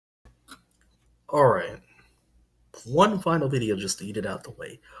Alright, one final video just to get it out the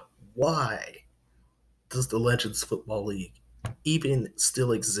way. Why does the Legends Football League even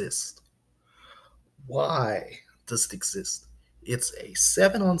still exist? Why does it exist? It's a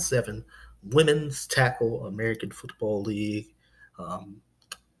 7-on-7 women's tackle American Football League, um,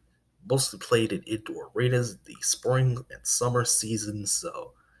 mostly played in indoor arenas the spring and summer seasons.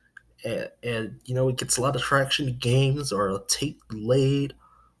 So, it gets a lot of traction. Games are tape laid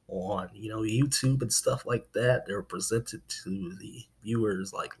on YouTube and stuff like that. They're presented to the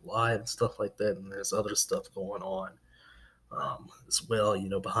viewers like live and stuff like that, and there's other stuff going on as well,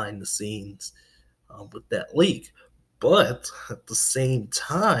 behind the scenes with that league. But at the same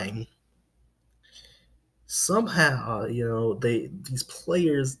time, somehow, these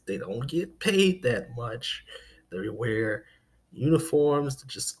players, they don't get paid that much. They wear uniforms that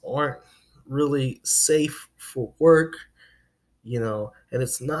just aren't really safe for work, and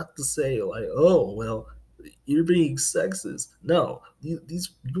it's not to say like, oh, well, you're being sexist. No,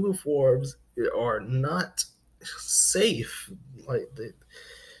 these uniforms are not safe. Like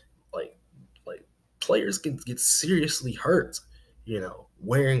like players can get seriously hurt,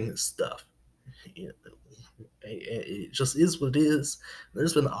 wearing this stuff. You know, it just is what it is.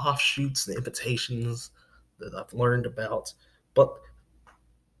 There's been offshoots and invitations that I've learned about, but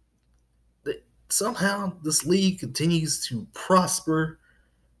somehow this league continues to prosper,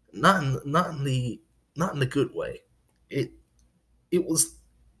 not in the good way. It it was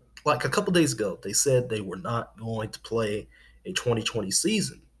like a couple days ago they said they were not going to play a 2020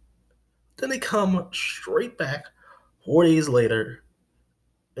 season. Then they come straight back 4 days later,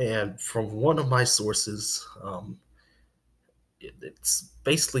 and from one of my sources, it's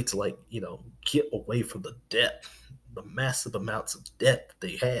basically to get away from the debt, the massive amounts of debt that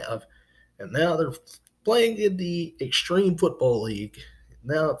they have, and now they're playing in the Extreme Football League.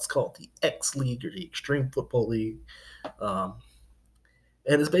 Now it's called the X League or the Extreme Football League. Um,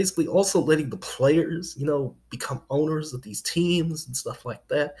 and it's basically also letting the players, become owners of these teams and stuff like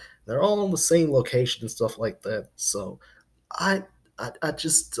that. They're all in the same location and stuff like that. So I, I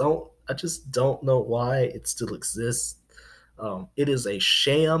just don't know why it still exists. It is a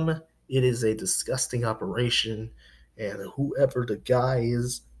sham. It is a disgusting operation, and whoever the guy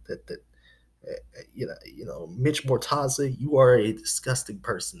is that Mitch Mortaza, you are a disgusting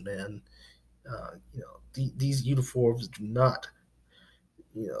person, man. These uniforms do not,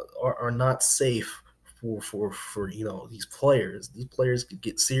 are not safe for these players. These players could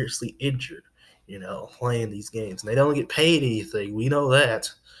get seriously injured, playing these games, and they don't get paid anything. We know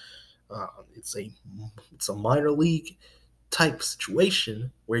that. It's a minor league type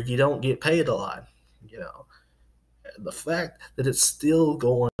situation where you don't get paid a lot. You know, the fact that it's still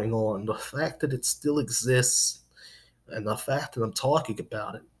going on, the fact that it still exists, and the fact that I'm talking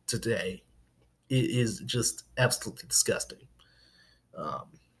about it today, it is just absolutely disgusting. Um,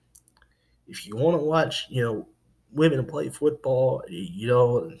 if you want to watch, women play football,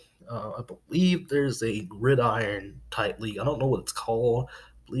 I believe there's a gridiron type league. I don't know what it's called.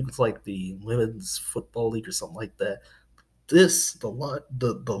 I believe it's like the Women's Football League or something like that.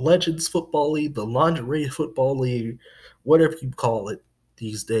 The Legends Football League, the Lingerie Football League, whatever you call it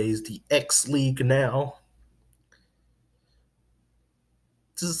these days, the X League now.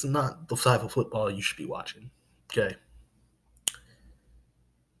 This is not the type of football you should be watching. Okay,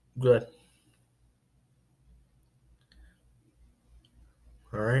 good.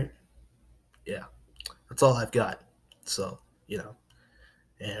 All right. Yeah, that's all I've got. So,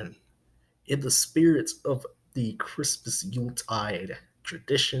 and in the spirit of the Christmas Yuletide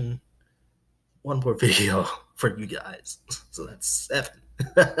tradition, one more video for you guys. So that's 7.